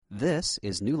This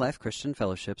is New Life Christian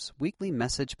Fellowship's weekly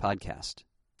message podcast.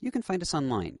 You can find us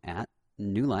online at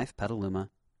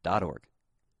newlifepetaluma.org.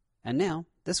 And now,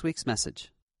 this week's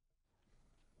message.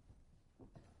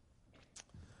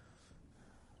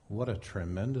 What a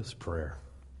tremendous prayer.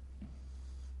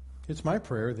 It's my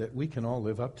prayer that we can all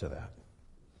live up to that.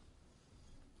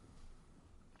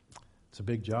 It's a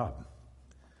big job.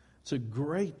 It's a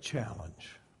great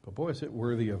challenge, but boy, is it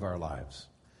worthy of our lives.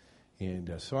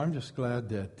 And so I'm just glad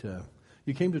that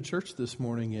you came to church this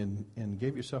morning and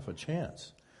gave yourself a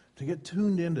chance to get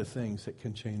tuned into things that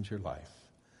can change your life.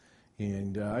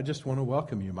 And I just want to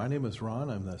welcome you. My name is Ron.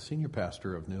 I'm the senior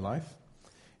pastor of New Life.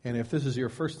 And if this is your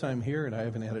first time here and I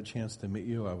haven't had a chance to meet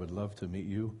you, I would love to meet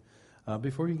you.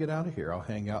 Before you get out of here, I'll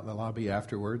hang out in the lobby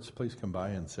afterwards. Please come by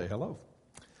and say hello.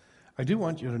 I do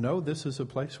want you to know this is a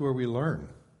place where we learn.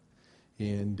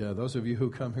 And those of you who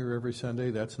come here every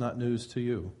Sunday, that's not news to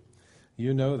you.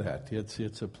 You know that.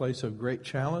 It's a place of great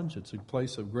challenge. It's a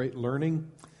place of great learning.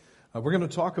 We're going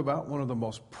to talk about one of the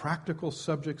most practical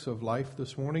subjects of life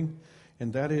this morning,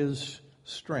 and that is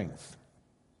strength.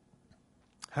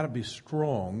 How to be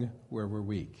strong where we're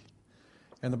weak.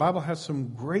 And the Bible has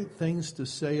some great things to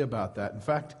say about that. In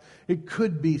fact, it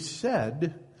could be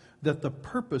said that the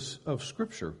purpose of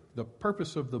Scripture, the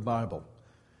purpose of the Bible,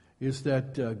 is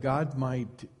that God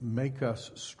might make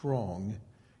us strong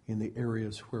in the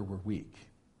areas where we're weak.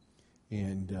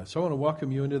 And so I want to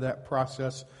welcome you into that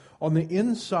process. On the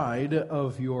inside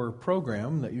of your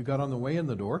program that you got on the way in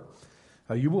the door,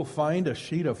 you will find a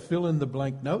sheet of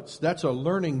fill-in-the-blank notes. That's a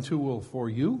learning tool for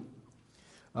you.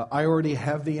 I already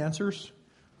have the answers,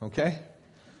 okay?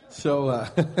 So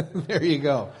there you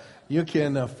go. You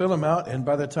can fill them out, and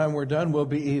by the time we're done, we'll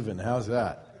be even. How's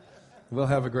that? We'll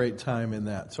have a great time in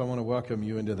that. So I want to welcome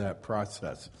you into that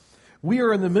process. We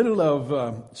are in the middle of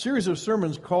a series of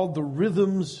sermons called The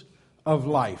Rhythms of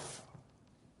Life.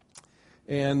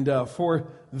 And for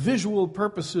visual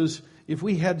purposes, if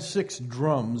we had 6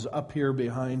 drums up here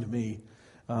behind me,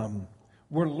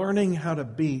 we're learning how to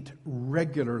beat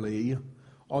regularly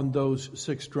on those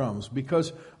 6 drums,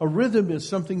 because a rhythm is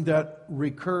something that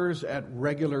recurs at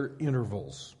regular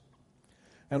intervals.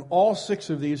 And all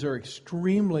 6 of these are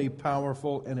extremely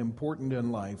powerful and important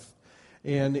in life.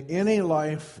 And in a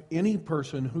life, any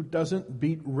person who doesn't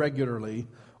beat regularly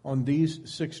on these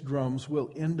 6 drums will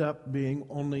end up being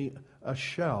only a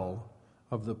shell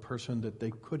of the person that they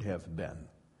could have been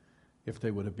if they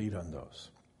would have beat on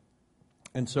those.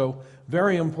 And so,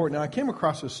 very important. Now, I came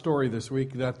across a story this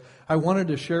week that I wanted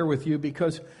to share with you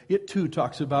because it too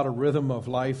talks about a rhythm of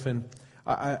life. And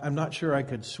I'm not sure I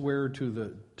could swear to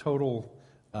the total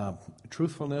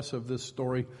truthfulness of this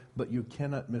story, but you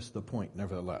cannot miss the point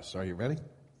nevertheless. Are you ready?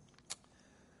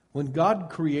 When God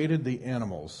created the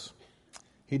animals,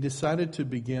 He decided to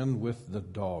begin with the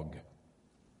dog.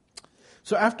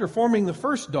 So after forming the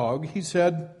first dog, He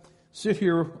said, "Sit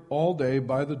here all day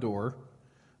by the door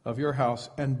of your house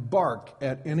and bark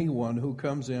at anyone who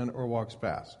comes in or walks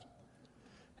past.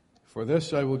 For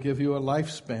this I will give you a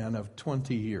lifespan of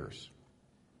 20 years."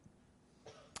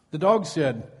 The dog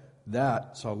said,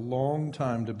 "That's a long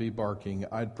time to be barking.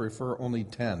 I'd prefer only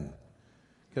 10.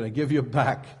 Can I give you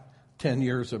back 10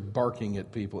 years of barking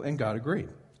at people?" And God agreed.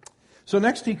 So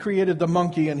next He created the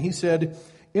monkey, and He said,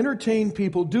 "Entertain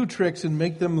people, do tricks, and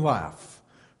make them laugh.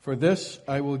 For this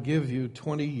I will give you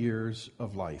 20 years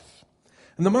of life."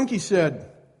 And the monkey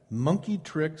said, "Monkey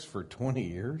tricks for 20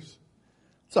 years?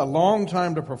 It's a long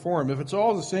time to perform. If it's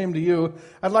all the same to you,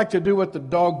 I'd like to do what the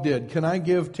dog did. Can I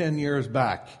give 10 years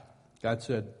back?" God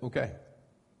said, "Okay."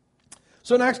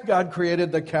 So next God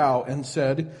created the cow and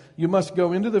said, "You must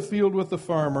go into the field with the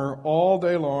farmer all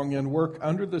day long and work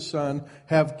under the sun,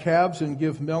 have calves and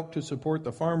give milk to support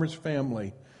the farmer's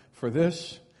family. For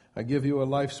this I give you a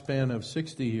lifespan of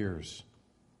 60 years.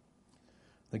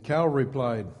 The cow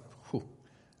replied,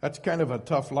 "That's kind of a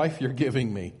tough life you're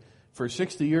giving me. For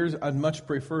 60 years, I'd much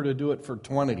prefer to do it for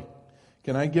 20.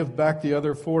 Can I give back the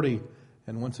other 40?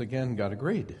 And once again, God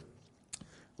agreed.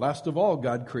 Last of all,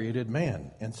 God created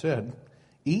man and said,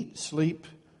 "Eat, sleep,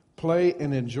 play,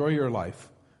 and enjoy your life.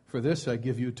 For this I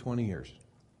give you 20 years.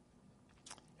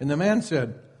 And the man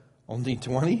said, "Only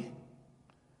 20?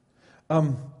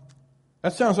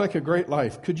 That sounds like a great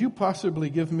life. Could you possibly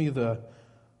give me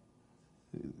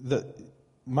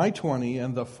my 20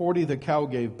 and the 40 the cow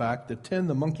gave back, the 10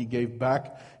 the monkey gave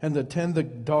back, and the 10 the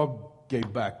dog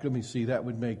gave back? Let me see, that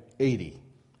would make 80.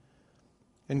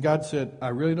 And God said, "I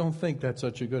really don't think that's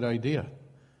such a good idea."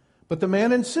 But the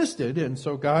man insisted, and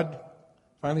so God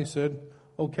finally said,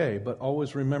 "Okay, but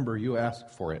always remember you asked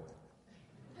for it."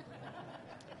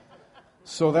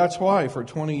 So that's why for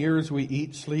 20 years we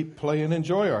eat, sleep, play, and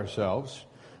enjoy ourselves.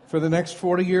 For the next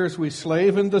 40 years we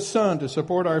slave in the sun to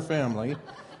support our family.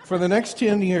 For the next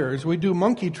 10 years we do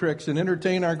monkey tricks and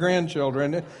entertain our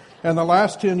grandchildren. And the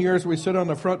last 10 years we sit on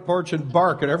the front porch and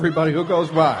bark at everybody who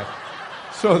goes by.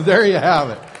 So there you have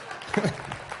it.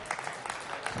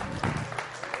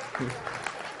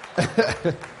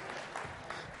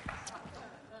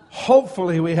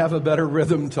 Hopefully we have a better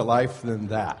rhythm to life than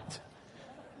that.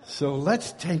 So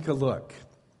let's take a look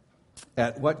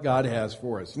at what God has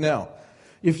for us. Now,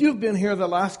 if you've been here the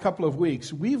last couple of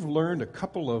weeks, we've learned a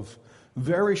couple of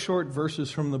very short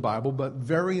verses from the Bible, but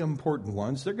very important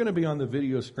ones. They're going to be on the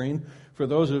video screen for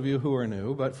those of you who are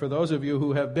new, but for those of you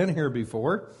who have been here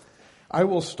before, I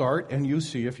will start and you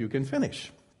see if you can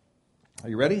finish. Are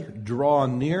you ready? Draw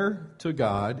near to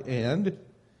God and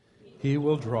He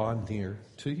will draw near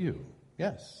to you.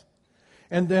 Yes.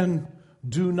 And then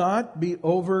do not be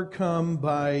overcome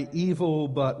by evil,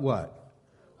 but what?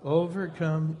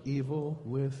 Overcome evil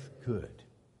with good.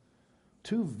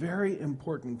 Two very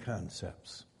important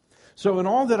concepts. So in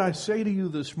all that I say to you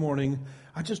this morning,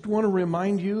 I just want to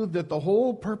remind you that the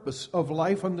whole purpose of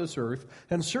life on this earth,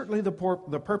 and certainly the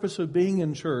purpose of being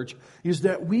in church, is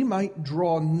that we might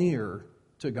draw near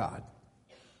to God.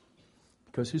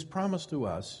 Because His promise to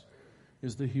us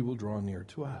is that He will draw near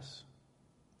to us.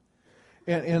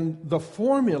 And the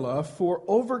formula for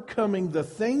overcoming the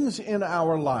things in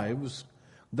our lives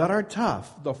that are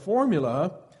tough, the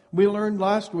formula we learned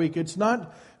last week, it's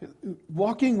not,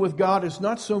 walking with God is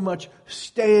not so much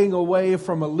staying away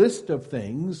from a list of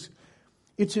things.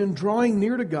 It's in drawing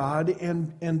near to God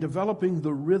and developing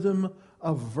the rhythm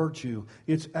of virtue.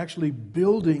 It's actually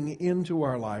building into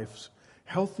our lives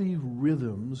healthy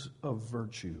rhythms of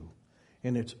virtue.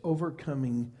 And it's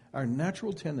overcoming our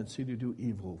natural tendency to do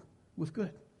evil with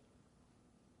good.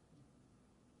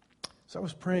 So I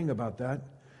was praying about that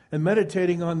and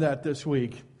meditating on that this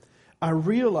week. I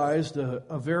realized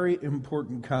a very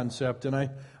important concept, and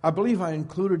I believe I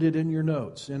included it in your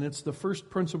notes. And it's the first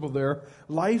principle there.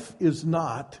 Life is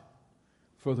not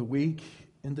for the weak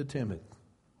and the timid.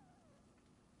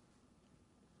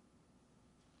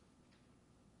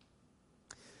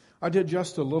 I did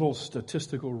just a little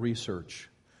statistical research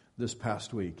this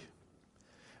past week.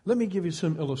 Let me give you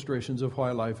some illustrations of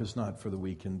why life is not for the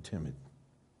weak and timid.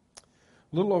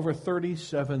 A little over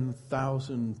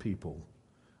 37,000 people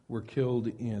were killed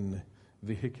in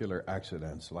vehicular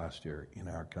accidents last year in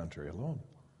our country alone.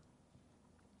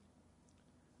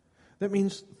 That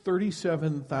means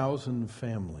 37,000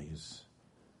 families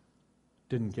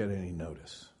didn't get any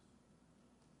notice.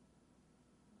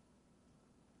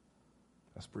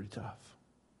 That's pretty tough.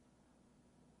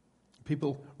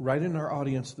 People right in our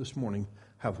audience this morning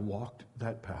have walked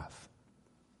that path.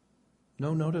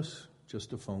 No notice,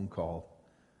 just a phone call.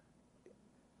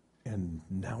 And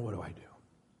now what do I do?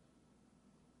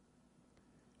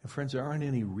 And friends, there aren't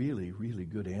any really, really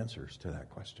good answers to that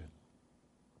question.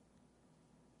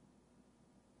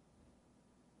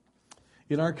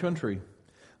 In our country,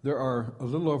 there are a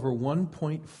little over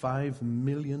 1.5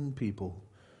 million people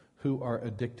who are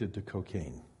addicted to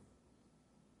cocaine.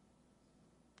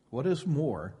 What is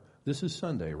more, this is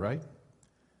Sunday, right?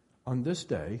 On this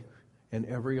day and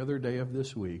every other day of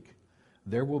this week,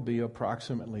 there will be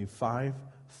approximately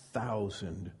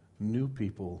 5,000 new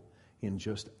people in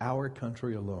just our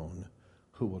country alone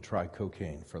who will try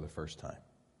cocaine for the first time.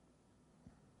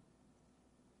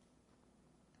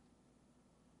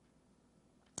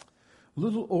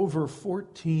 Little over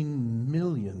 14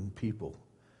 million people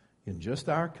in just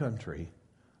our country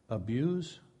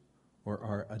abuse or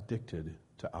are addicted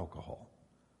to alcohol.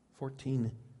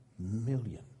 14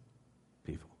 million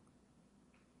people.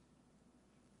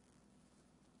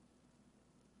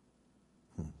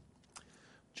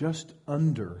 Just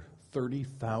under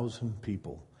 30,000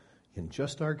 people in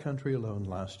just our country alone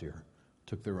last year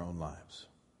took their own lives.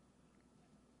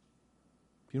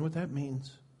 Do you know what that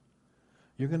means?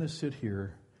 You're going to sit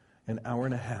here an hour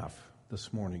and a half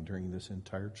this morning during this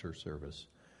entire church service,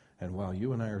 and while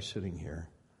you and I are sitting here,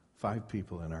 5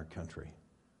 people in our country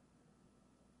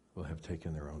will have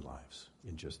taken their own lives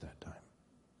in just that time.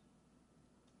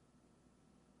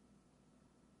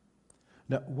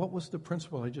 Now, what was the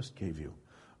principle I just gave you?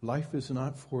 Life is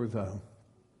not for the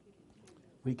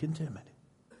weak and timid.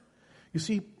 You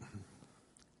see,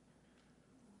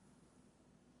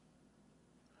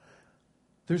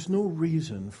 there's no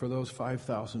reason for those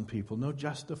 5,000 people, no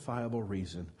justifiable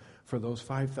reason for those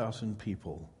 5,000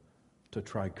 people to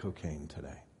try cocaine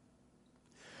today.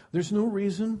 There's no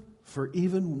reason for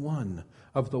even one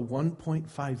of the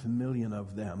 1.5 million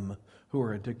of them who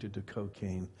are addicted to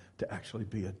cocaine to actually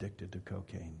be addicted to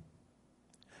cocaine.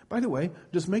 By the way,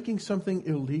 does making something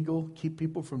illegal keep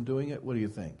people from doing it? What do you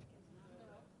think?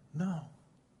 No.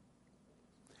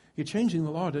 Changing the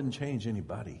law doesn't change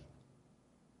anybody.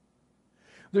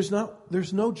 There's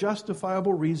no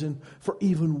justifiable reason for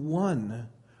even one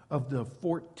of the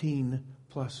 14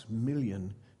 plus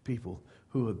million people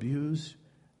who abuse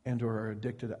and or are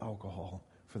addicted to alcohol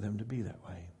for them to be that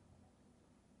way.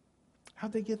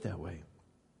 How'd they get that way?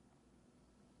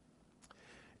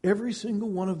 Every single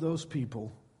one of those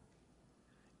people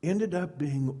ended up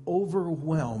being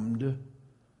overwhelmed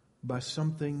by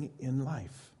something in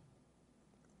life.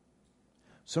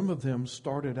 Some of them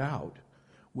started out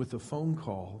with a phone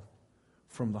call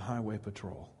from the highway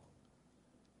patrol,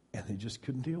 and they just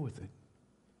couldn't deal with it.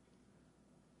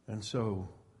 And so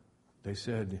they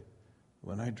said,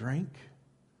 when I drink,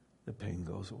 the pain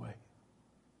goes away.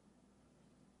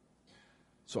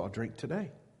 So I'll drink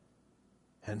today,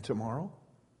 and tomorrow,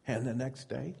 and the next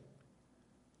day.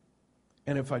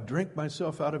 And if I drink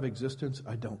myself out of existence,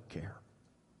 I don't care.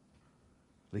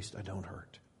 At least I don't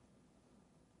hurt.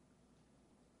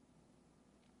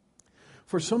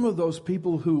 For some of those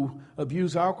people who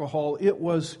abuse alcohol, it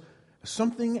was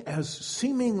something as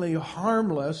seemingly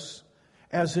harmless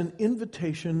as an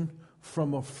invitation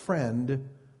from a friend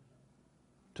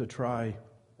to try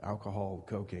alcohol,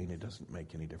 cocaine. It doesn't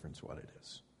make any difference what it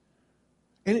is.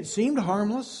 And it seemed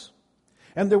harmless,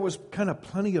 and there was kind of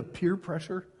plenty of peer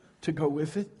pressure to go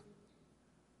with it.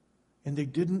 And they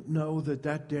didn't know that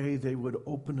that day they would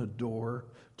open a door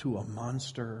to a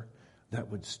monster that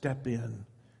would step in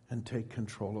and take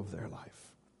control of their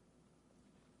life.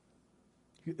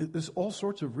 There's all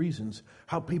sorts of reasons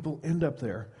how people end up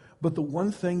there. But the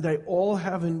one thing they all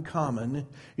have in common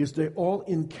is they all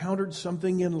encountered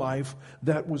something in life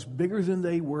that was bigger than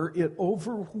they were. It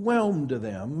overwhelmed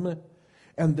them,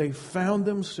 and they found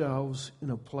themselves in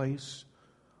a place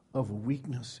of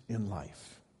weakness in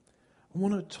life. I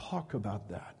want to talk about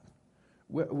that.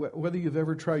 Whether you've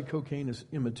ever tried cocaine is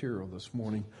immaterial this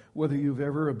morning. Whether you've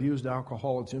ever abused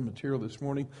alcohol, it's immaterial this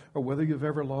morning. Or whether you've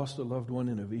ever lost a loved one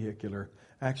in a vehicular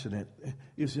accident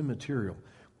is immaterial.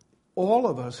 All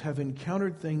of us have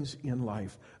encountered things in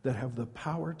life that have the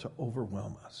power to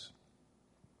overwhelm us.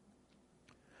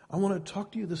 I want to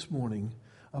talk to you this morning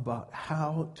about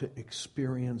how to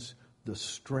experience the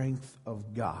strength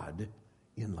of God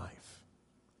in life.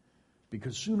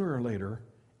 Because sooner or later,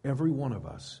 every one of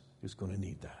us is going to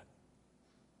need that.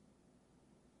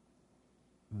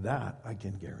 That I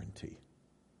can guarantee.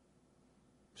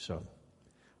 So,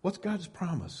 what's God's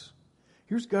promise?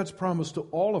 Here's God's promise to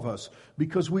all of us,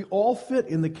 because we all fit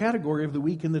in the category of the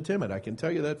weak and the timid. I can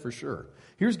tell you that for sure.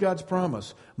 Here's God's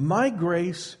promise. My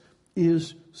grace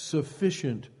is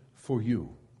sufficient for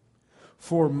you,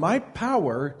 for my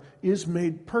power is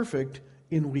made perfect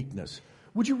in weakness.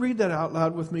 Would you read that out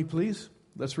loud with me, please?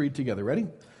 Let's read together. Ready?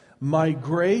 My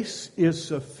grace is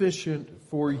sufficient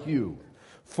for you,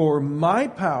 for my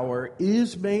power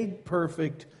is made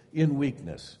perfect in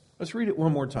weakness. Let's read it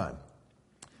one more time.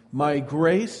 My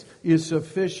grace is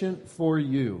sufficient for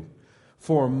you,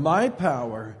 for my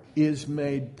power is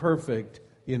made perfect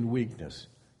in weakness.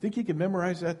 Think you can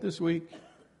memorize that this week?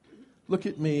 Look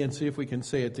at me and see if we can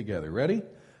say it together. Ready?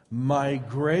 My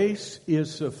grace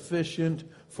is sufficient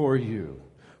for you,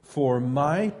 for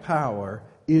my power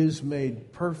is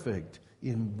made perfect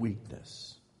in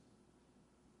weakness.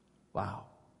 Wow.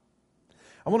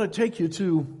 I want to take you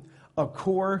to a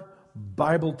core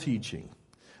Bible teaching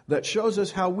that shows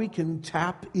us how we can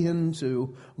tap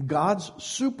into God's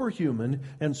superhuman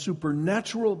and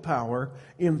supernatural power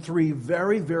in three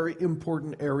very, very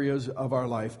important areas of our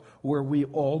life where we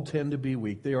all tend to be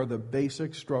weak. They are the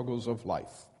basic struggles of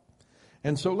life.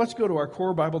 And so let's go to our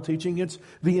core Bible teaching. It's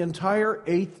the entire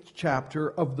 8th chapter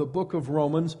of the book of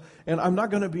Romans. And I'm not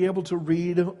going to be able to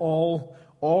read all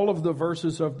of the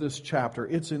verses of this chapter.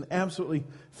 It's an absolutely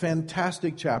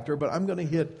fantastic chapter, but I'm going to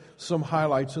hit some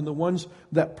highlights and the ones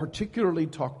that particularly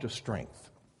talk to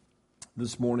strength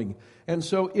this morning. And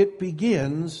so it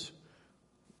begins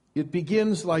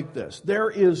like this.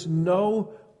 There is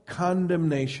no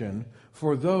condemnation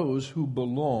for those who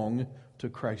belong to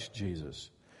Christ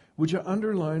Jesus. Would you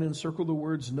underline and circle the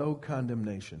words no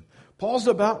condemnation? Paul's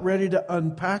about ready to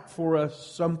unpack for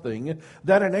us something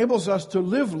that enables us to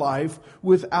live life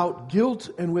without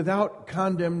guilt and without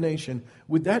condemnation.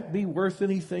 Would that be worth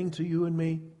anything to you and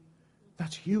me?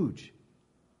 That's huge.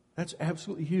 That's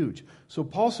absolutely huge. So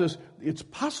Paul says it's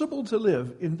possible to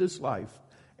live in this life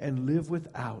and live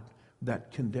without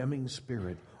that condemning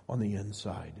spirit on the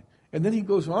inside. And then he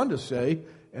goes on to say,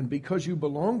 and because you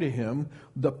belong to him,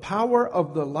 the power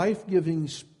of the life-giving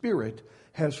Spirit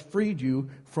has freed you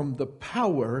from the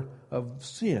power of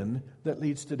sin that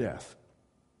leads to death.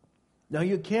 Now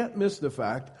you can't miss the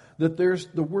fact that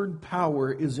the word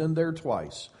power is in there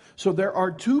twice. So there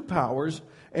are two powers,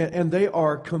 and they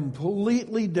are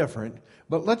completely different.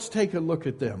 But let's take a look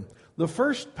at them. The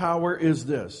first power is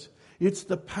this. It's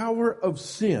the power of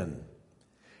sin.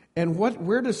 And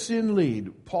where does sin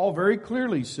lead? Paul very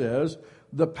clearly says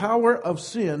the power of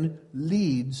sin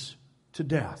leads to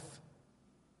death.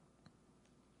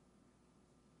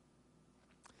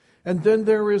 And then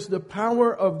there is the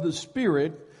power of the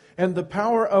Spirit. And the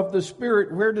power of the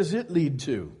Spirit, where does it lead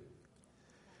to?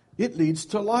 It leads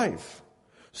to life.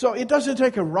 So it doesn't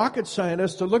take a rocket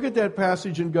scientist to look at that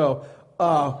passage and go,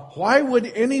 why would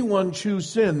anyone choose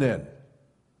sin then?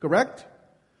 Correct?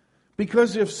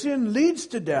 Because if sin leads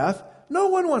to death, no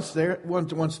one wants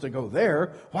to go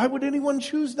there. Why would anyone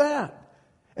choose that?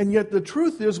 And yet the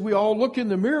truth is we all look in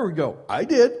the mirror and go, I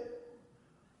did.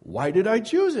 Why did I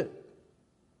choose it?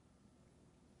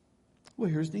 Well,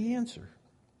 here's the answer.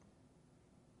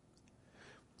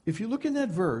 If you look in that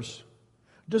verse,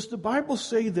 does the Bible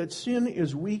say that sin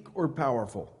is weak or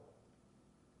powerful?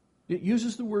 It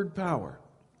uses the word power.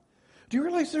 Do you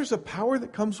realize there's a power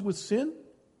that comes with sin?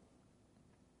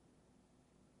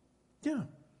 Yeah.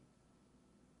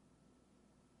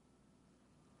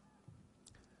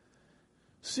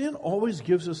 Sin always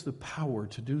gives us the power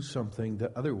to do something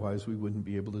that otherwise we wouldn't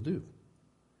be able to do.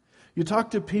 You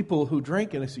talk to people who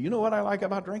drink and they say, you know what I like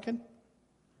about drinking?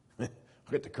 I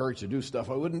get the courage to do stuff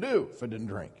I wouldn't do if I didn't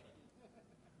drink.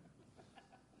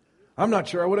 I'm not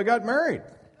sure I would have got married.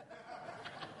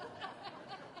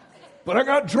 But I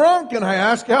got drunk and I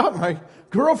asked out my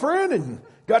girlfriend and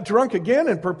got drunk again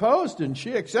and proposed and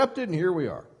she accepted and here we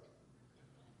are.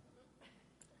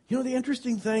 You know the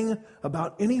interesting thing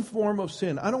about any form of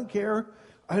sin, I don't care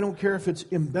if it's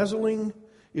embezzling,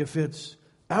 if it's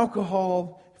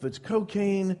alcohol, if it's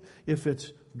cocaine, if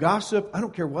it's gossip, I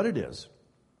don't care what it is.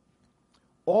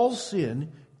 All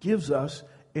sin gives us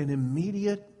an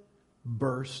immediate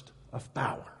burst of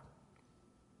power.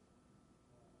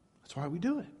 That's why we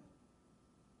do it.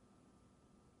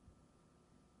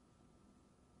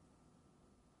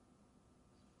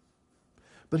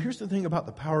 But here's the thing about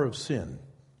the power of sin.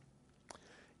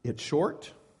 It's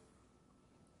short,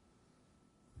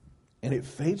 and it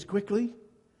fades quickly,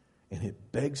 and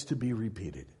it begs to be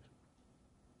repeated.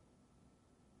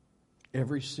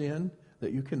 Every sin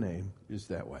that you can name is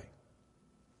that way.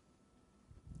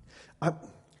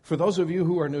 For those of you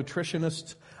who are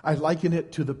nutritionists, I liken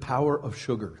it to the power of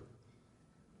sugar.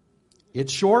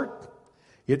 It's short,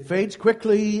 it fades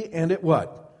quickly, and it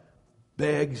what?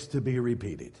 Begs to be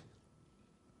repeated.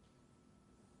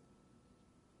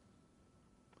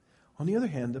 On the other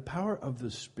hand, the power of the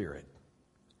Spirit.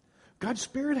 God's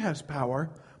Spirit has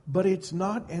power, but it's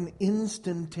not an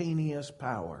instantaneous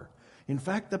power. In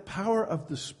fact, the power of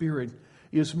the Spirit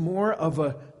is more of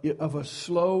a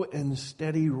slow and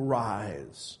steady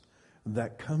rise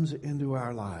that comes into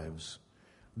our lives.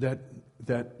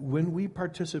 That when we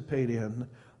participate in,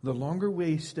 the longer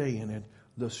we stay in it,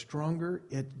 the stronger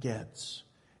it gets.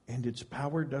 And its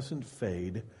power doesn't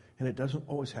fade, and it doesn't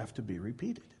always have to be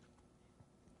repeated.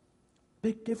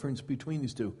 Big difference between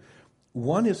these two.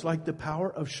 One is like the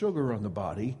power of sugar on the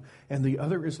body, and the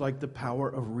other is like the power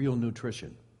of real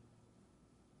nutrition.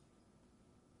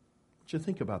 Just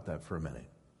think about that for a minute.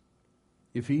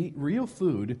 If you eat real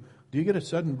food, do you get a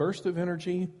sudden burst of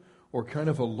energy or kind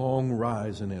of a long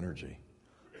rise in energy?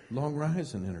 Long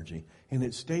rise in energy. And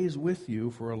it stays with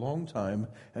you for a long time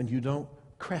and you don't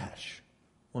crash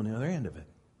on the other end of it.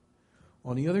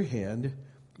 On the other hand,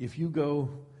 if you go,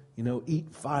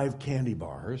 eat 5 candy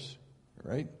bars,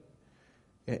 right?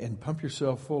 And pump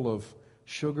yourself full of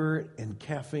sugar and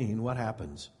caffeine, what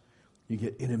happens? You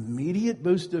get an immediate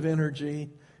boost of energy.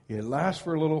 It lasts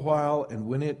for a little while, and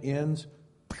when it ends,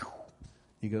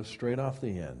 you go straight off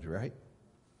the end, right?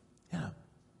 Yeah.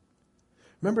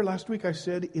 Remember last week I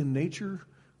said in nature,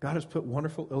 God has put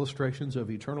wonderful illustrations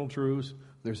of eternal truths.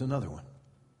 There's another one.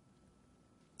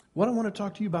 What I want to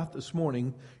talk to you about this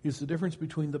morning is the difference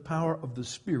between the power of the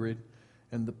Spirit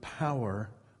and the power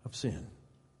of sin.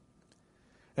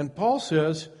 And Paul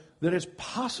says that it's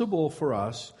possible for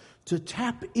us to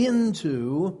tap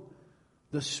into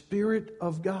the Spirit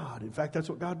of God. In fact, that's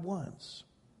what God wants.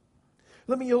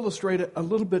 Let me illustrate it a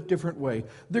little bit different way.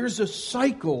 There's a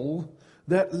cycle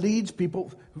that leads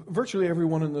people, virtually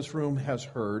everyone in this room has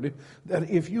heard, that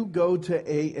if you go to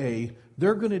AA,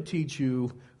 they're going to teach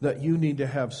you that you need to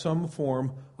have some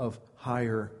form of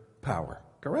higher power.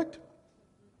 Correct?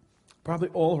 Probably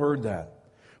all heard that.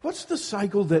 What's the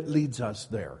cycle that leads us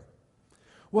there?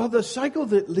 Well, the cycle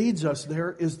that leads us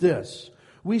there is this.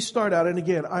 We start out, and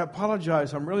again, I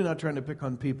apologize, I'm really not trying to pick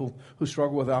on people who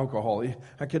struggle with alcohol.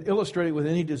 I could illustrate it with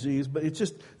any disease, but it's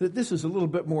just that this is a little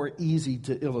bit more easy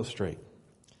to illustrate.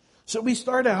 So we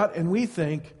start out and we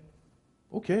think,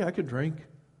 okay, I could drink,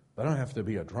 but I don't have to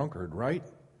be a drunkard, right?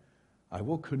 I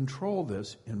will control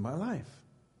this in my life.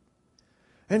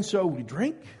 And so we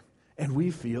drink and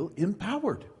we feel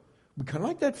empowered. We kind of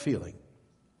like that feeling.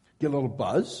 Get a little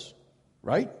buzz,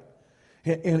 right?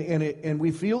 And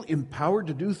we feel empowered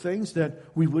to do things that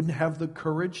we wouldn't have the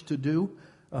courage to do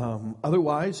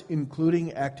otherwise,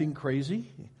 including acting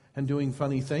crazy and doing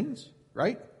funny things,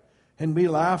 right? And we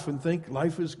laugh and think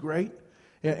life is great.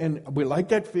 And we like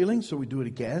that feeling, so we do it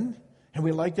again. And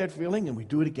we like that feeling, and we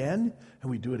do it again. And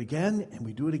we do it again, and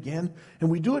we do it again. And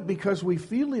we do it because we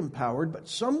feel empowered, but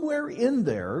somewhere in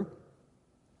there,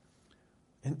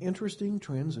 an interesting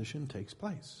transition takes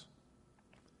place.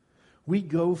 We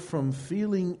go from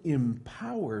feeling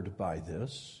empowered by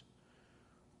this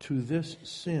to this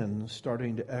sin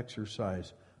starting to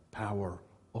exercise power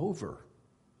over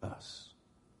us.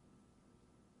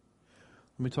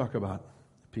 Let me talk about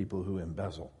people who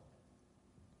embezzle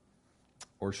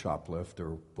or shoplift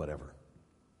or whatever.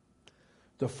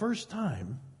 The first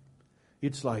time,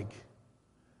 it's like,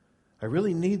 I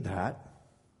really need that,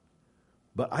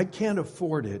 but I can't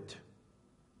afford it.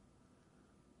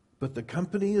 But the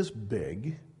company is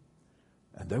big,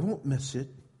 and they won't miss it,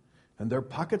 and their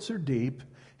pockets are deep,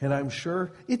 and I'm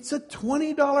sure it's a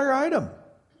 $20 item,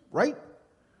 right?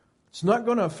 It's not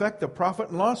going to affect the profit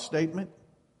and loss statement,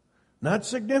 not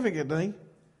significantly.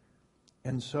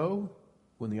 And so,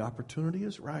 when the opportunity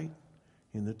is right,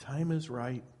 and the time is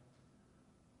right,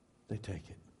 they take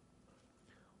it.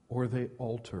 Or they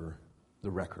alter the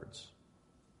records.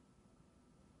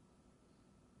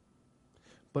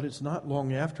 But it's not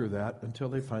long after that until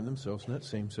they find themselves in that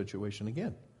same situation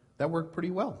again. That worked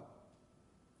pretty well.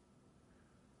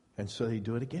 And so they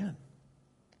do it again.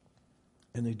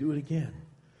 And they do it again.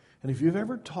 And if you've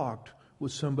ever talked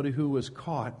with somebody who was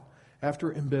caught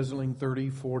after embezzling 30,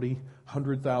 40,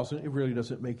 100,000, it really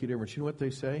doesn't make a difference. You know what they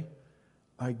say?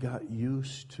 I got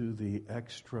used to the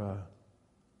extra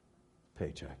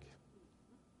paycheck.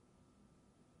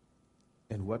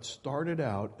 And what started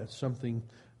out as something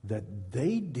that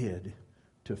they did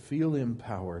to feel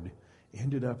empowered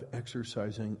ended up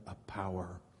exercising a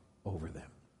power over them.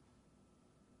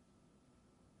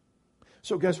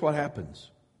 So guess what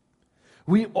happens?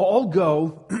 We all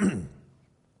go,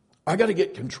 I got to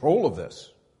get control of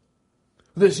this.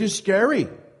 This is scary.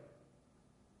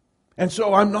 And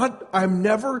so I'm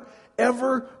never,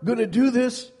 ever going to do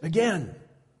this again.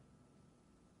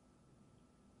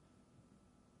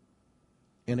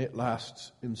 And it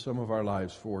lasts in some of our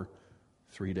lives for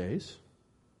 3 days,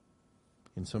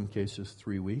 in some cases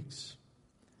 3 weeks,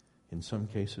 in some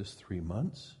cases 3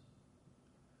 months.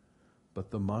 But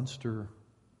the monster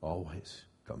always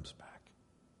comes back.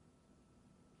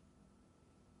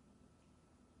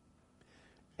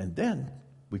 And then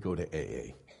we go to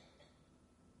AA.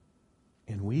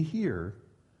 And we hear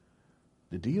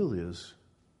the deal is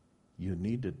you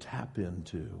need to tap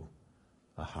into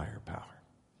a higher power.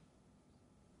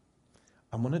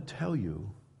 I'm going to tell you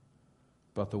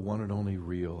about the one and only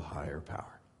real higher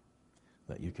power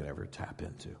that you can ever tap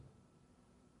into.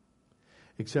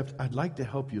 Except I'd like to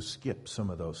help you skip some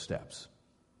of those steps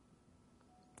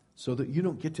so that you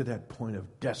don't get to that point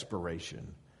of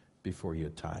desperation before you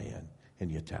tie in and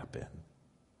you tap in.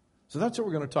 So that's what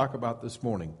we're going to talk about this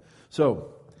morning.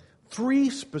 So 3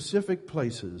 specific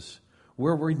places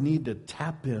where we need to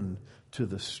tap in to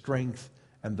the strength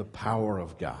and the power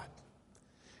of God.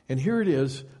 And here it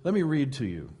is. Let me read to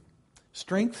you.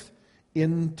 Strength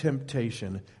in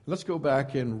temptation. Let's go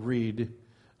back and read.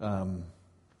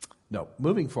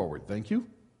 Moving forward. Thank you.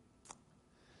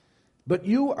 But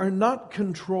you are not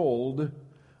controlled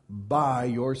by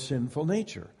your sinful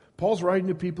nature. Paul's writing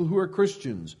to people who are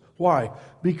Christians. Why?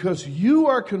 Because you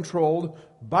are controlled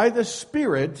by the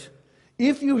Spirit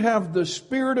if you have the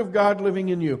Spirit of God living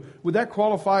in you. Would that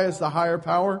qualify as the higher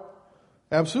power?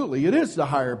 Absolutely. It is the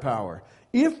higher power.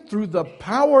 If through the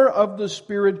power of the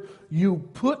Spirit you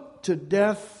put to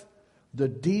death the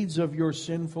deeds of your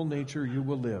sinful nature, you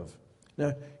will live.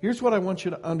 Now, here's what I want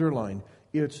you to underline.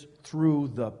 It's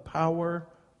through the power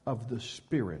of the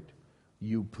Spirit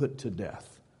you put to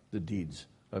death the deeds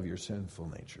of your sinful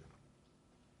nature.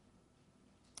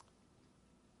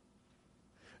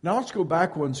 Now let's go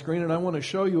back one screen and I want to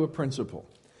show you a principle.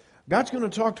 God's going to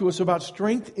talk to us about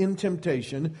strength in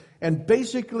temptation, and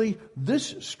basically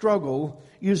this struggle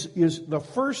is the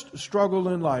first struggle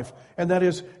in life, and that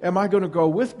is, am I going to go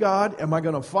with God, am I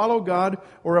going to follow God,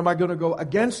 or am I going to go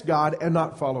against God and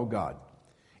not follow God?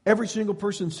 Every single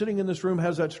person sitting in this room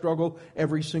has that struggle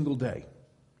every single day.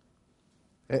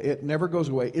 It never goes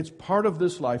away. It's part of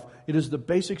this life. It is the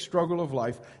basic struggle of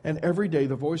life. And every day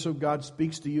the voice of God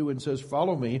speaks to you and says,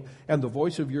 follow me. And the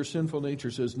voice of your sinful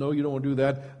nature says, no, you don't want to do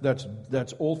that.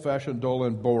 That's old-fashioned, dull,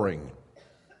 and boring.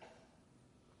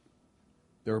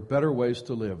 There are better ways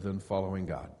to live than following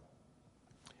God.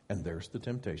 And there's the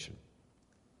temptation.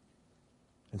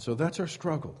 And so that's our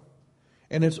struggle.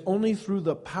 And it's only through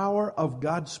the power of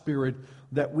God's Spirit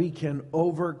that we can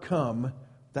overcome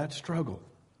that struggle.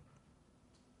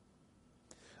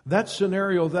 That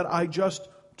scenario that I just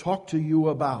talked to you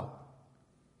about.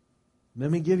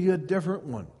 Let me give you a different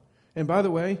one. And by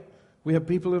the way, we have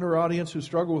people in our audience who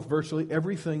struggle with virtually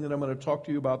everything that I'm going to talk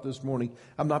to you about this morning.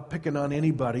 I'm not picking on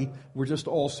anybody. We're just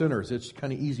all sinners. It's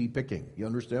kind of easy picking. You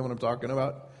understand what I'm talking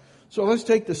about? So let's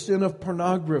take the sin of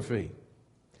pornography.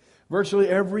 Virtually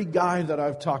every guy that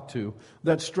I've talked to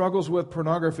that struggles with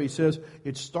pornography says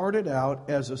it started out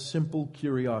as a simple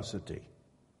curiosity.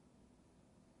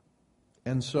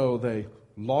 And so they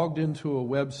logged into a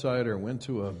website or went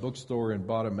to a bookstore and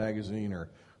bought a magazine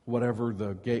or whatever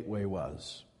the gateway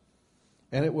was.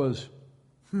 And it was,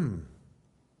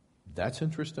 that's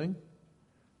interesting.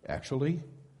 Actually,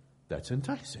 that's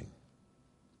enticing.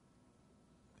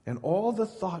 And all the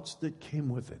thoughts that came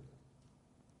with it.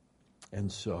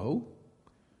 And so,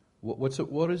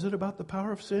 what is it about the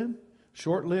power of sin?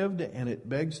 Short-lived, and it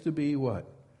begs to be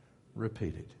what?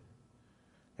 Repeated.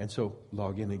 And so,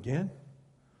 log in again.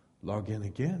 Log in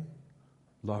again,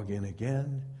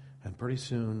 and pretty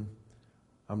soon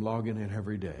I'm logging in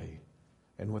every day.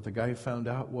 And what the guy found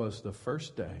out was the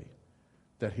first day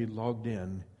that he logged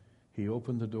in, he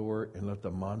opened the door and let the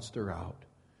monster out.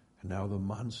 And now the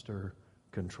monster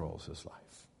controls his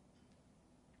life.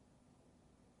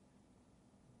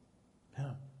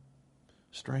 Yeah.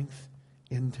 Strength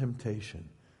in temptation.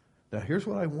 Now here's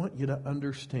what I want you to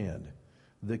understand.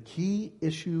 The key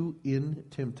issue in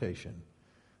temptation,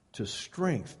 to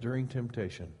strength during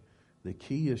temptation, the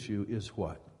key issue is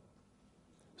what?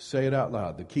 Say it out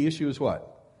loud. The key issue is what?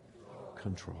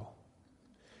 Control.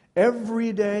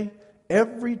 Every day,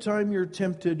 every time you're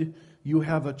tempted, you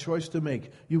have a choice to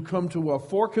make. You come to a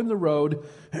fork in the road,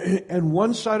 and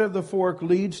one side of the fork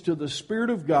leads to the Spirit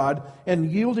of God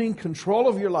and yielding control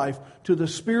of your life to the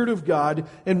Spirit of God.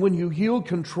 And when you yield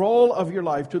control of your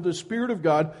life to the Spirit of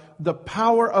God, the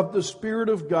power of the Spirit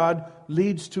of God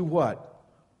leads to what?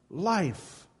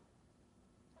 Life.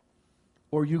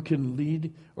 Or you can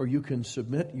lead, or you can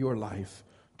submit your life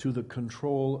to the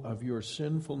control of your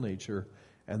sinful nature,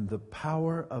 and the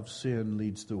power of sin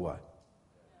leads to what?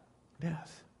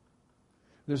 Death.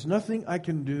 There's nothing I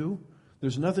can do,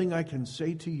 there's nothing I can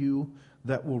say to you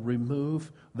that will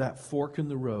remove that fork in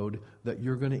the road that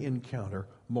you're going to encounter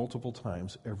multiple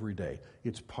times every day.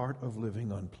 It's part of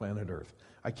living on planet Earth.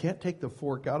 I can't take the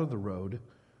fork out of the road,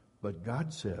 but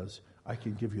God says I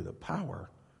can give you the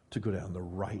power to go down the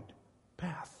right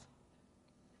path.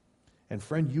 And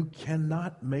friend, you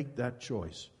cannot make that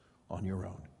choice on your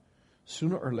own.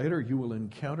 Sooner or later, you will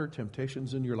encounter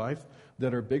temptations in your life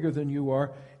that are bigger than you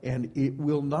are, and it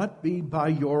will not be by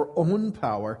your own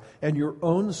power and your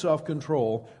own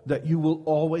self-control that you will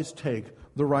always take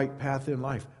the right path in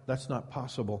life. That's not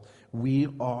possible. We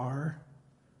are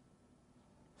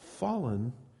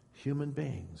fallen human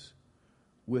beings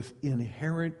with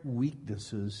inherent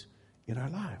weaknesses in our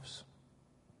lives.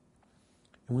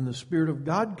 And when the Spirit of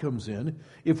God comes in,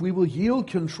 if we will yield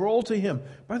control to Him.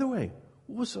 By the way,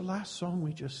 what was the last song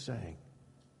we just sang?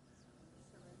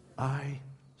 I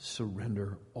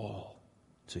surrender all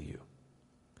to you.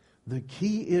 The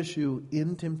key issue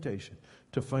in temptation,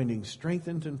 to finding strength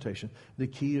in temptation, the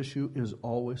key issue is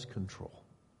always control.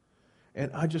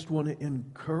 And I just want to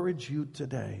encourage you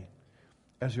today,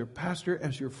 as your pastor,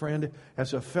 as your friend,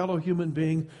 as a fellow human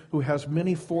being who has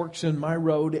many forks in my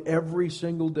road every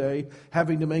single day,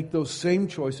 having to make those same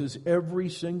choices every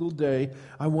single day,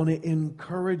 I want to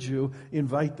encourage you,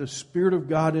 invite the Spirit of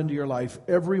God into your life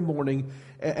every morning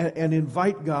and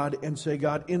invite God and say,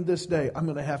 God, in this day, I'm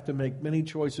going to have to make many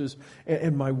choices.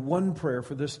 And my one prayer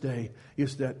for this day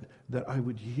is that I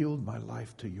would yield my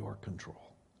life to your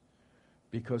control.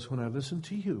 Because when I listen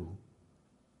to you,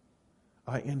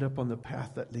 I end up on the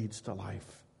path that leads to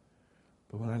life.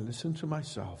 But when I listen to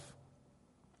myself,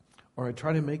 or I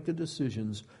try to make the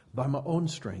decisions by my own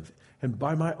strength and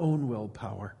by my own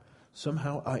willpower,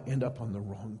 somehow I end up on the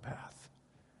wrong path.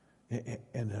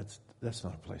 And that's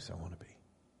not a place I want to be.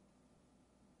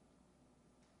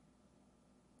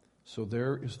 So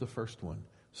there is the first one,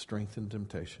 strength in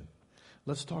temptation.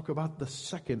 Let's talk about the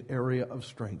second area of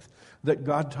strength that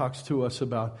God talks to us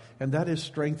about, and that is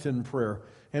strength in prayer.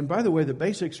 And by the way, the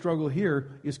basic struggle here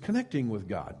is connecting with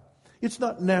God. It's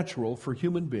not natural for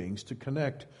human beings to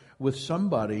connect with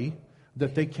somebody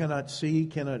that they cannot see,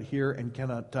 cannot hear, and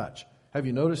cannot touch. Have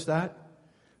you noticed that?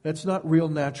 That's not real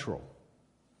natural.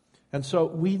 And so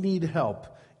we need help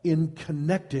in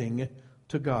connecting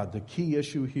to God. The key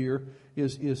issue here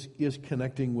is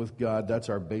connecting with God. That's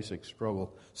our basic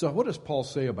struggle. So what does Paul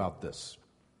say about this?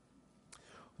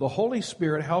 The Holy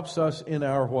Spirit helps us in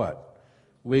our what?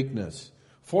 Weakness.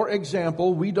 For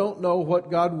example, we don't know what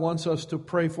God wants us to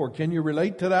pray for. Can you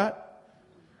relate to that?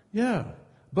 Yeah.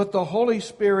 But the Holy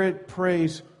Spirit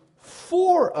prays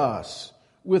for us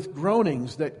with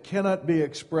groanings that cannot be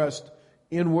expressed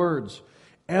in words.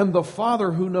 And the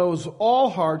Father who knows all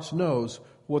hearts knows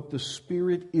what the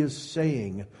Spirit is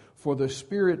saying. For the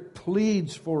Spirit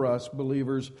pleads for us,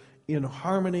 believers, in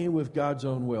harmony with God's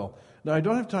own will. Now, I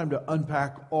don't have time to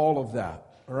unpack all of that,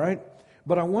 all right?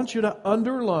 But I want you to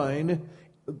underline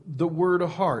the word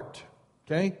heart,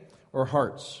 okay? Or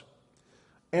hearts.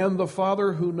 And the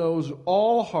Father who knows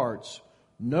all hearts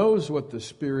knows what the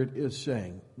Spirit is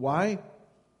saying. Why?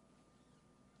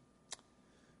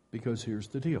 Because here's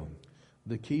the deal.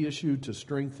 The key issue to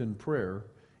strength in prayer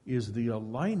is the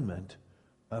alignment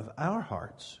of our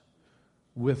hearts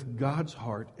with God's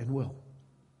heart and will.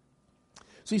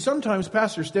 See, sometimes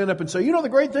pastors stand up and say, you know the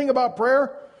great thing about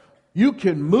prayer? You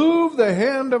can move the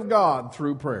hand of God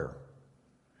through prayer.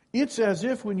 It's as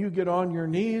if when you get on your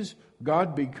knees,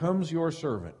 God becomes your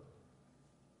servant.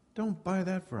 Don't buy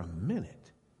that for a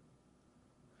minute.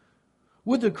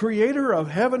 Would the Creator of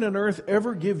heaven and earth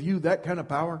ever give you that kind of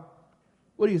power?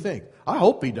 What do you think? I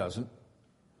hope He doesn't.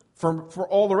 For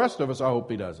all the rest of us, I hope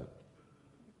He doesn't.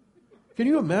 Can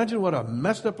you imagine what a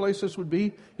messed up place this would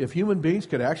be if human beings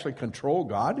could actually control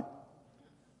God?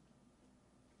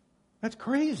 That's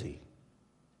crazy.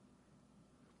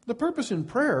 The purpose in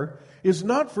prayer is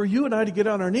not for you and I to get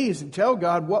on our knees and tell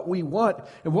God what we want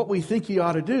and what we think He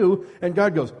ought to do, and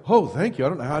God goes, oh, thank you, I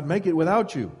don't know how I'd make it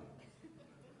without you.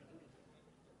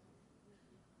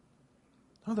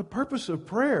 No, the purpose of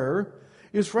prayer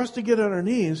is for us to get on our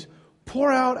knees,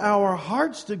 pour out our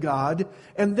hearts to God,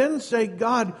 and then say,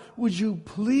 God, would you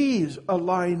please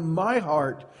align my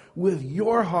heart with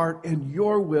your heart and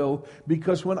your will,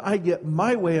 because when I get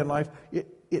my way in life,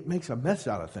 it makes a mess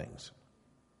out of things.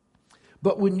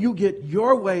 But when you get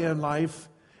your way in life,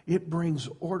 it brings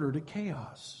order to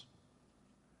chaos.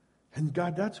 And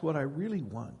God, that's what I really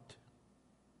want.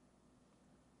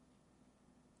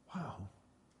 Wow.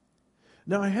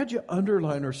 Now, I had you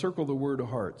underline or circle the word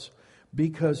hearts,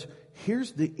 because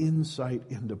here's the insight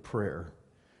into prayer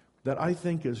that I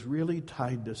think is really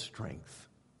tied to strength.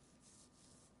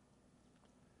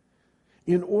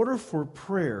 In order for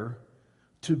prayer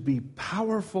to be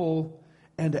powerful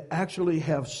and to actually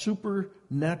have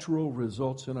supernatural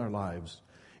results in our lives,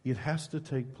 it has to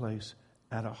take place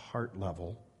at a heart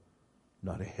level,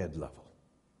 not a head level.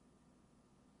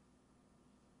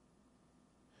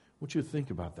 I want you to think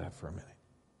about that for a minute.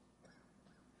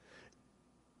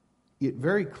 It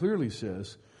very clearly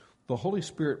says, the Holy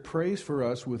Spirit prays for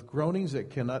us with groanings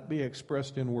that cannot be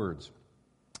expressed in words.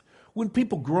 When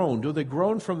people groan, do they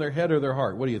groan from their head or their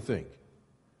heart? What do you think?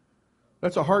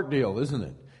 That's a heart deal, isn't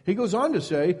it? He goes on to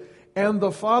say, and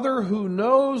the Father who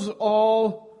knows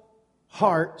all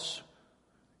hearts.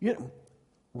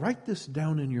 Write this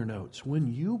down in your notes. When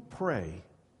you pray,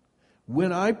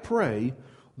 when I pray,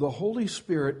 the Holy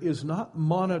Spirit is not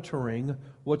monitoring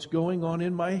what's going on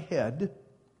in my head.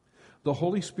 The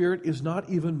Holy Spirit is not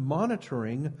even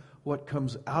monitoring what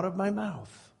comes out of my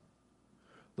mouth.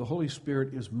 The Holy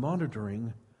Spirit is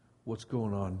monitoring what's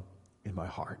going on in my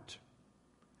heart.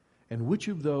 And which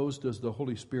of those does the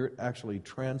Holy Spirit actually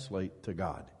translate to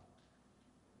God?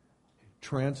 It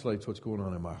translates what's going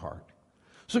on in my heart.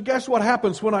 So guess what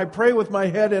happens when I pray with my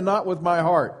head and not with my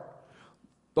heart?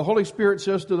 The Holy Spirit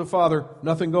says to the Father,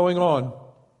 nothing going on.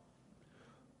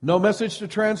 No message to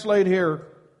translate here.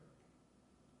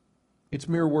 It's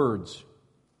mere words.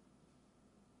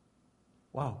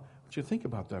 Wow. I want you to think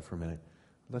about that for a minute.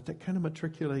 Let that kind of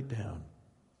matriculate down.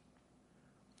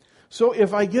 So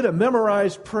if I get a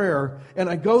memorized prayer and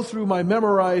I go through my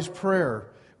memorized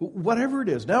prayer, whatever it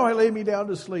is, now I lay me down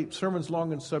to sleep, sermons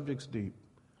long and subjects deep.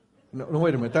 No,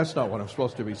 wait a minute, that's not what I'm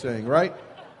supposed to be saying, right?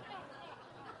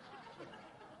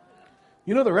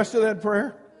 You know the rest of that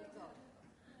prayer?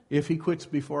 If he quits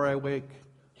before I wake,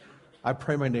 I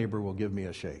pray my neighbor will give me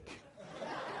a shake.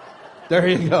 There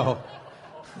you go.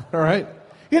 All right?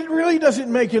 It really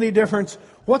doesn't make any difference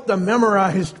what the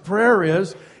memorized prayer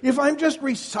is. If I'm just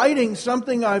reciting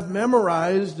something I've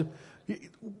memorized,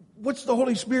 what's the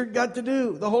Holy Spirit got to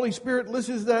do? The Holy Spirit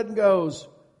listens to that and goes,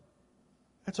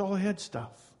 that's all head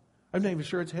stuff. I'm not even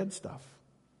sure it's head stuff.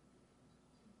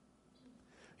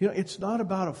 You know, it's not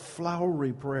about a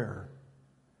flowery prayer.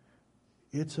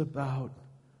 It's about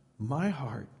my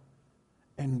heart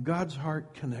and God's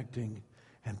heart connecting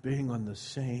and being on the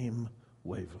same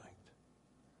wavelength.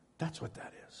 That's what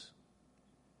that is.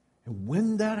 And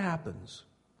when that happens,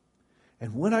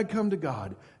 and when I come to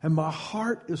God, and my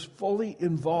heart is fully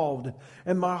involved,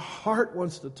 and my heart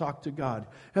wants to talk to God,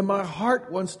 and my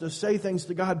heart wants to say things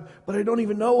to God, but I don't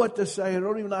even know what to say, I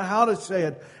don't even know how to say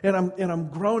it, and I'm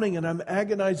groaning and I'm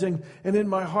agonizing, and in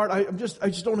my heart I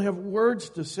just don't have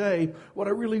words to say what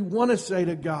I really want to say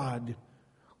to God.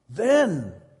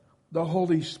 Then the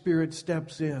Holy Spirit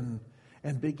steps in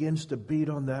and begins to beat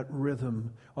on that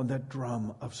rhythm, on that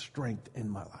drum of strength in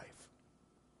my life.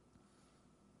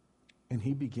 And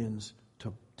He begins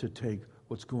to take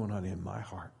what's going on in my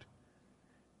heart,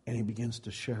 and He begins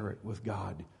to share it with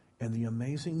God. And the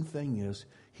amazing thing is,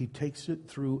 He takes it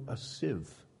through a sieve.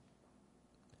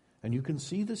 And you can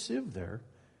see the sieve there.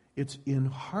 It's in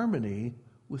harmony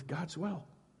with God's will.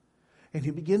 And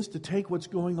He begins to take what's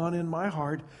going on in my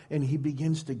heart, and He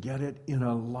begins to get it in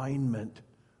alignment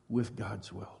with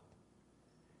God's will.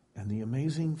 And the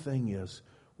amazing thing is,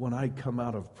 when I come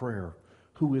out of prayer,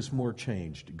 who is more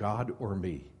changed, God or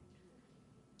me?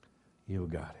 You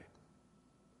got it.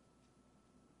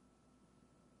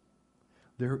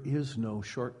 There is no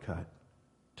shortcut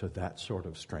to that sort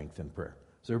of strength in prayer.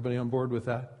 Is everybody on board with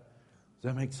that?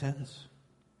 Does that make sense?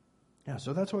 Yeah,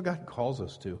 so that's what God calls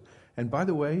us to. And by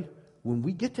the way, when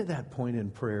we get to that point in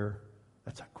prayer,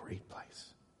 that's a great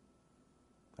place.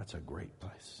 That's a great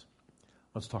place.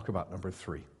 Let's talk about number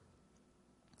 3.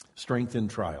 Strength in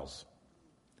trials.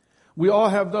 We all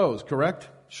have those, correct?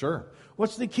 Sure.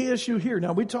 What's the key issue here?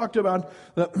 Now, we talked about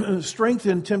strength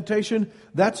in temptation.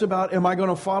 That's about, am I going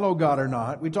to follow God or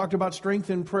not? We talked about strength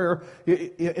in prayer.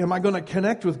 Am I going to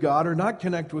connect with God or not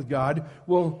connect with God?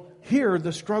 Well, here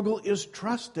the struggle is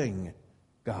trusting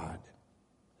God.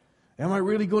 Am I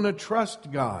really going to trust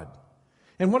God?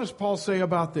 And what does Paul say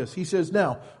about this? He says,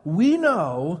 now, we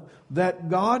know that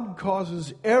God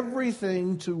causes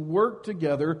everything to work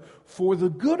together for the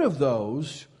good of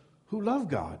those who love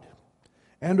God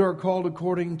and are called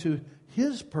according to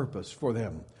His purpose for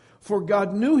them. For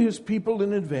God knew His people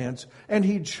in advance, and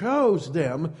He chose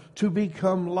them to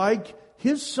become like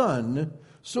His Son,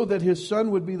 so that His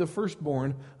Son would be the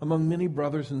firstborn among many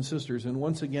brothers and sisters. And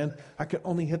once again, I can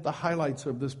only hit the highlights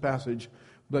of this passage,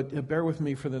 but bear with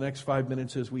me for the next 5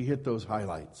 minutes as we hit those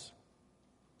highlights.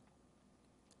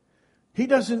 He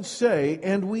doesn't say,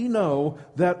 and we know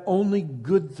that only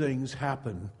good things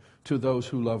happen to those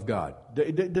who love God.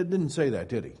 Didn't say that,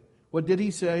 did He? What did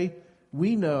He say?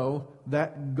 We know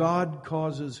that God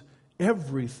causes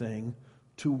everything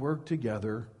to work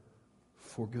together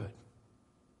for good.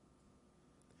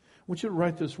 I want you to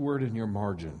write this word in your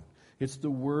margin. It's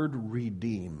the word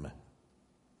redeem.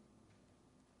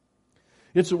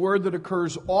 It's a word that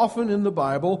occurs often in the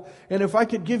Bible, and if I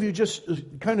could give you just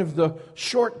kind of the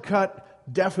shortcut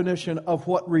definition of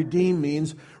what redeem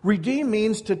means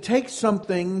to take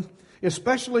something,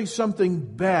 especially something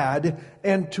bad,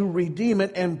 and to redeem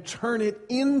it and turn it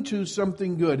into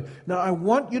something good. Now, I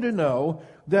want you to know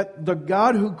that the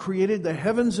God who created the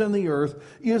heavens and the earth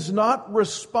is not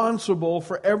responsible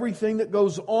for everything that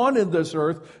goes on in this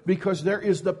earth, because there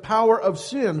is the power of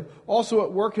sin also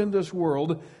at work in this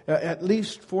world, at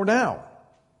least for now.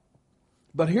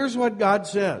 But here's what God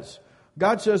says.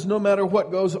 God says, no matter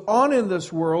what goes on in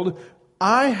this world,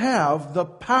 I have the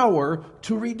power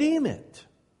to redeem it.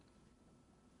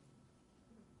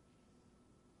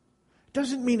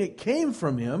 Doesn't mean it came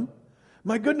from Him.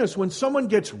 My goodness, when someone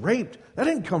gets raped, that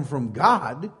didn't come from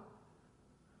God.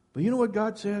 But you know what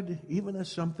God said? Even as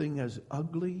something as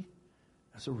ugly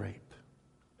as a rape,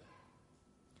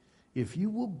 if you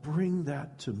will bring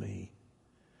that to me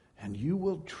and you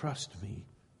will trust me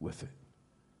with it,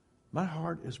 my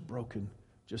heart is broken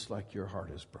just like your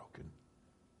heart is broken.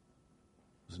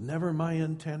 It was never my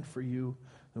intent for you.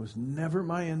 It was never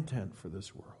my intent for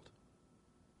this world.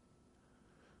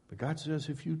 But God says,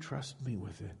 if you trust me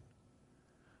with it,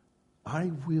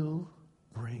 I will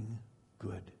bring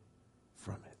good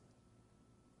from it.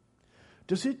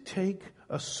 Does it take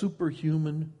a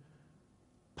superhuman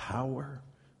power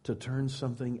to turn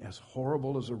something as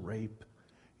horrible as a rape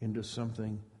into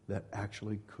something that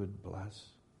actually could bless?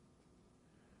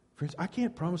 Friends, I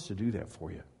can't promise to do that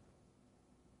for you.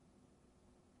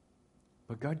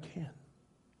 But God can.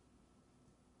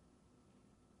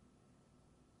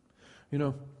 You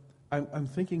know, I'm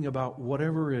thinking about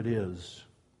whatever it is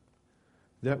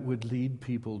that would lead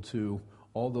people to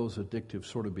all those addictive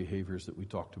sort of behaviors that we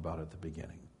talked about at the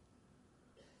beginning.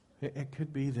 It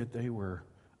could be that they were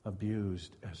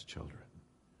abused as children.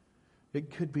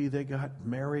 It could be they got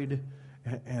married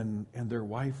and their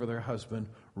wife or their husband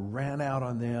ran out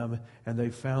on them and they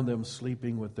found them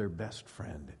sleeping with their best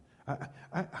friend.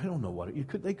 I don't know what it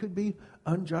could. They could be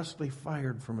unjustly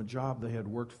fired from a job they had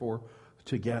worked for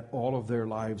to get all of their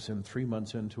lives, and 3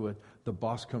 months into it, the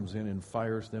boss comes in and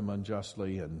fires them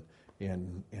unjustly,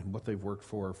 and what they've worked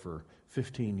for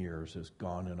 15 years is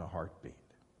gone in a heartbeat.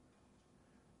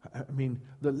 I mean,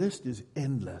 the list is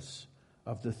endless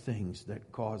of the things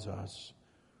that cause us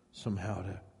somehow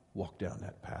to walk down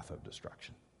that path of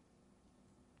destruction.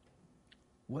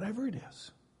 Whatever it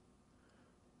is,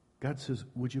 God says,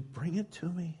 would you bring it to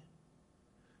me?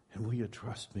 And will you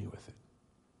trust me with it?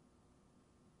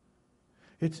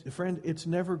 It's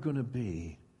never going to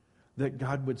be that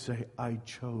God would say, I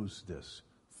chose this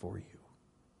for you.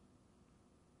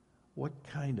 What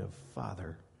kind of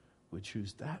father would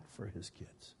choose that for his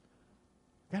kids?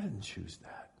 God didn't choose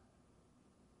that.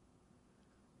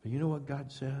 But you know what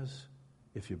God says?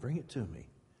 If you bring it to me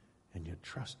and you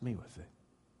trust me with it,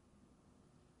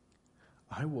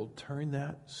 I will turn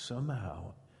that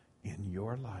somehow in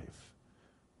your life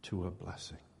to a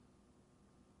blessing.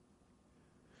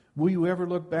 Will you ever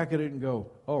look back at it and go,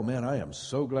 oh man, I am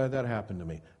so glad that happened to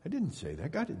me? I didn't say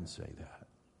that. God didn't say that.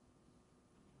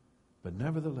 But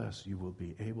nevertheless, you will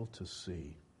be able to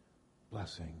see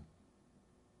blessing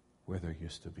where there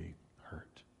used to be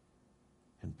hurt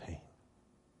and pain.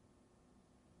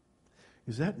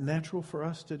 Is that natural for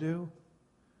us to do?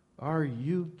 Are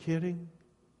you kidding?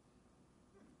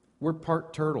 We're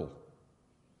part turtle.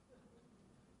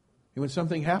 And when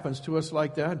something happens to us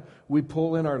like that, we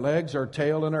pull in our legs, our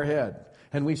tail, and our head.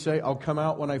 And we say, I'll come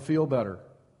out when I feel better.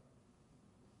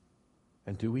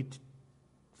 And do we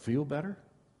feel better?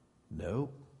 No.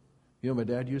 You know, my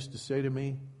dad used to say to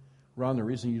me, Ron, the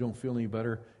reason you don't feel any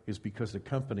better is because the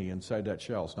company inside that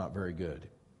shell is not very good.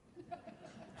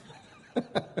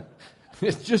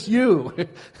 It's just you.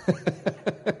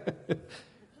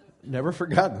 Never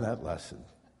forgotten that lesson.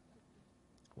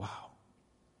 Wow.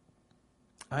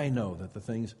 I know that the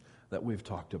things that we've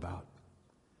talked about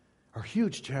are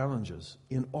huge challenges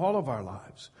in all of our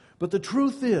lives. But the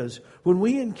truth is, when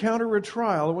we encounter a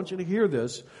trial, I want you to hear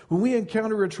this, when we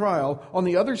encounter a trial, on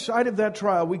the other side of that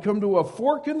trial, we come to a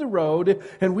fork in the road,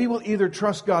 and we will either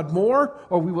trust God more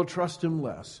or we will trust Him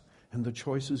less. And the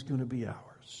choice is going to be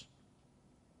ours.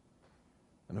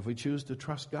 And if we choose to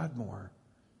trust God more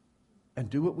and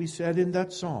do what we said in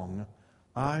that song,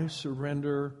 I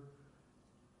surrender.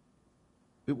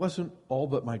 It wasn't all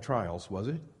but my trials, was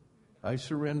it? I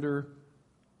surrender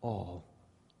all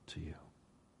to you.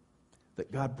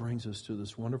 That God brings us to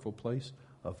this wonderful place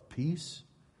of peace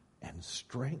and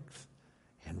strength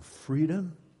and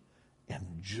freedom and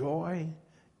joy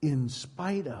in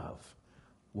spite of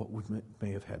what we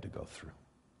may have had to go through.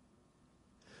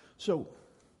 So,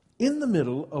 in the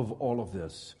middle of all of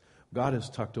this, God has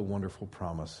tucked a wonderful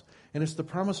promise. And it's the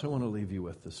promise I want to leave you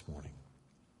with this morning.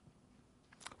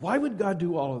 Why would God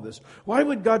do all of this? Why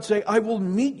would God say, I will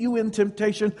meet you in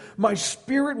temptation, my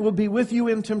Spirit will be with you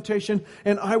in temptation,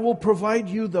 and I will provide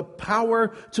you the power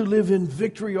to live in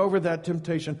victory over that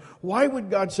temptation? Why would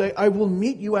God say, I will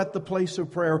meet you at the place of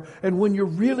prayer, and when you're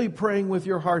really praying with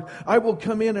your heart, I will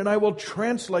come in and I will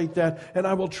translate that, and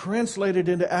I will translate it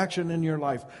into action in your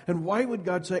life? And why would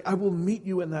God say, I will meet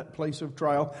you in that place of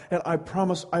trial, and I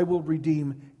promise I will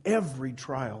redeem every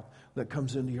trial that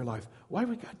comes into your life? Why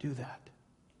would God do that?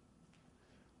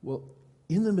 Well,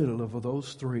 in the middle of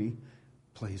those three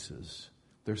places,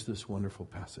 there's this wonderful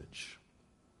passage.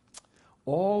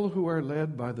 All who are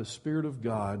led by the Spirit of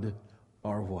God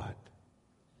are what?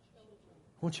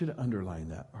 I want you to underline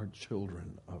that, are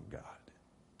children of God.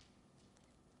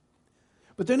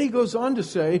 But then he goes on to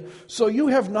say, so you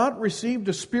have not received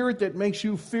a spirit that makes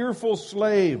you fearful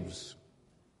slaves.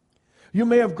 You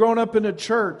may have grown up in a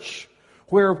church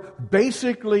where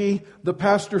basically the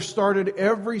pastor started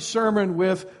every sermon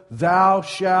with, thou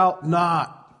shalt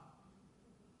not.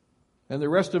 And the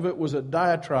rest of it was a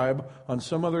diatribe on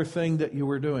some other thing that you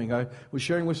were doing. I was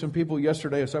sharing with some people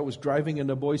yesterday as I was driving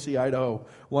into Boise, Idaho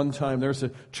one time. There's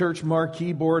a church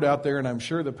marquee board out there, and I'm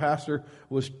sure the pastor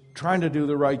was trying to do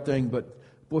the right thing, but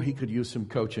boy, he could use some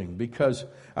coaching, because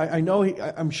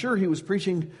I'm sure he was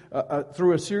preaching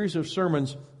through a series of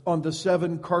sermons on the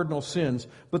 7 cardinal sins,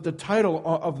 but the title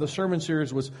of the sermon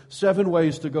series was 7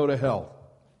 Ways to Go to Hell.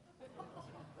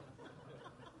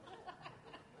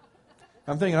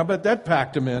 I'm thinking, I bet that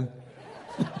packed them in.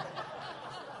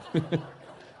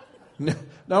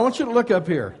 Now, I want you to look up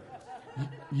here.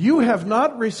 You have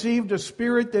not received a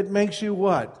spirit that makes you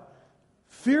what?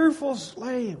 Fearful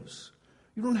slaves.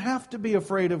 You don't have to be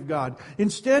afraid of God.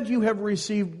 Instead, you have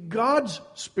received God's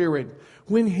Spirit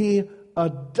when He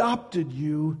adopted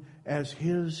you as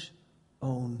His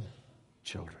own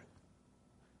children.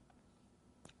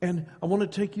 And I want to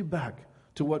take you back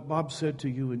to what Bob said to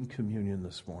you in communion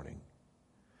this morning.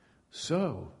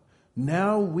 So,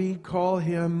 now we call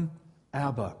Him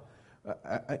Abba.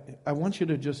 I want you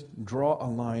to just draw a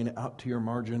line out to your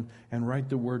margin and write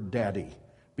the word daddy,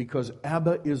 because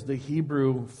Abba is the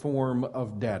Hebrew form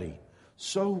of daddy.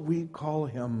 So we call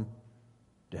Him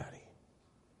Daddy,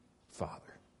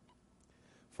 Father.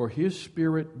 For His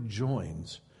Spirit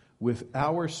joins with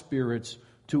our spirits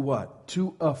to what?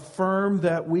 To affirm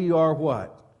that we are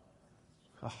what?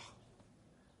 Oh,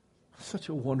 such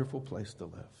a wonderful place to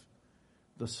live.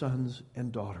 The sons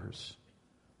and daughters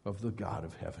of the God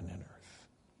of heaven and earth.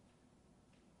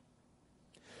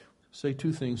 Say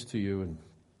two things to you. And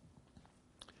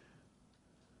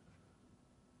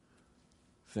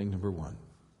thing number one,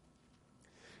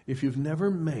 if you've never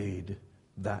made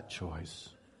that choice,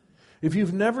 if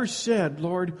you've never said,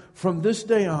 Lord, from this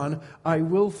day on, I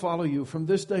will follow you. From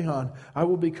this day on, I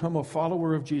will become a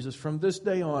follower of Jesus. From this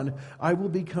day on, I will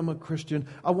become a Christian.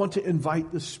 I want to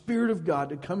invite the Spirit of God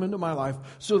to come into my life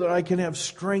so that I can have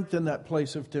strength in that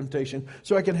place of temptation,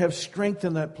 so I can have strength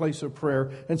in that place of prayer,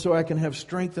 and so I can have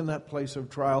strength in that place of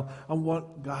trial. I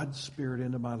want God's Spirit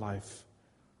into my life.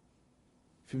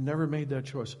 If you've never made that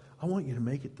choice, I want you to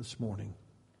make it this morning.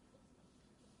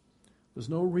 There's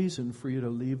no reason for you to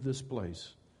leave this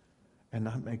place and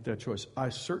not make that choice. I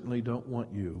certainly don't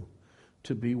want you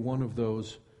to be one of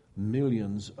those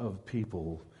millions of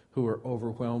people who are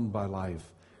overwhelmed by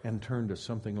life and turn to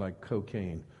something like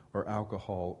cocaine or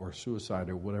alcohol or suicide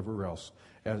or whatever else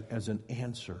as an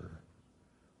answer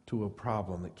to a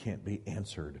problem that can't be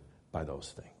answered by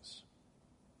those things.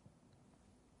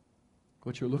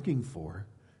 What you're looking for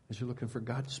is you're looking for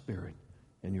God's Spirit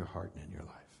in your heart and in your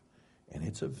life. And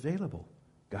it's available.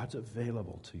 God's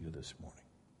available to you this morning.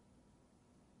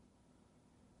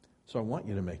 So I want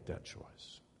you to make that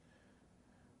choice.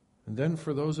 And then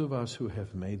for those of us who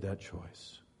have made that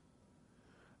choice,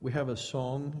 we have a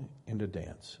song and a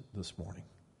dance this morning.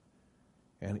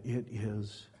 And it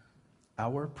is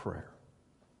our prayer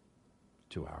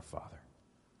to our Father.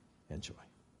 Enjoy.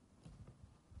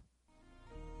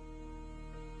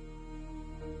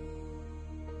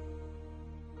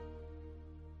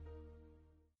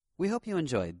 We hope you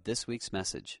enjoyed this week's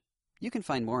message. You can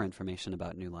find more information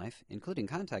about New Life, including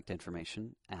contact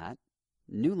information, at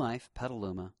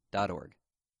newlifepetaluma.org.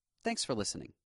 Thanks for listening.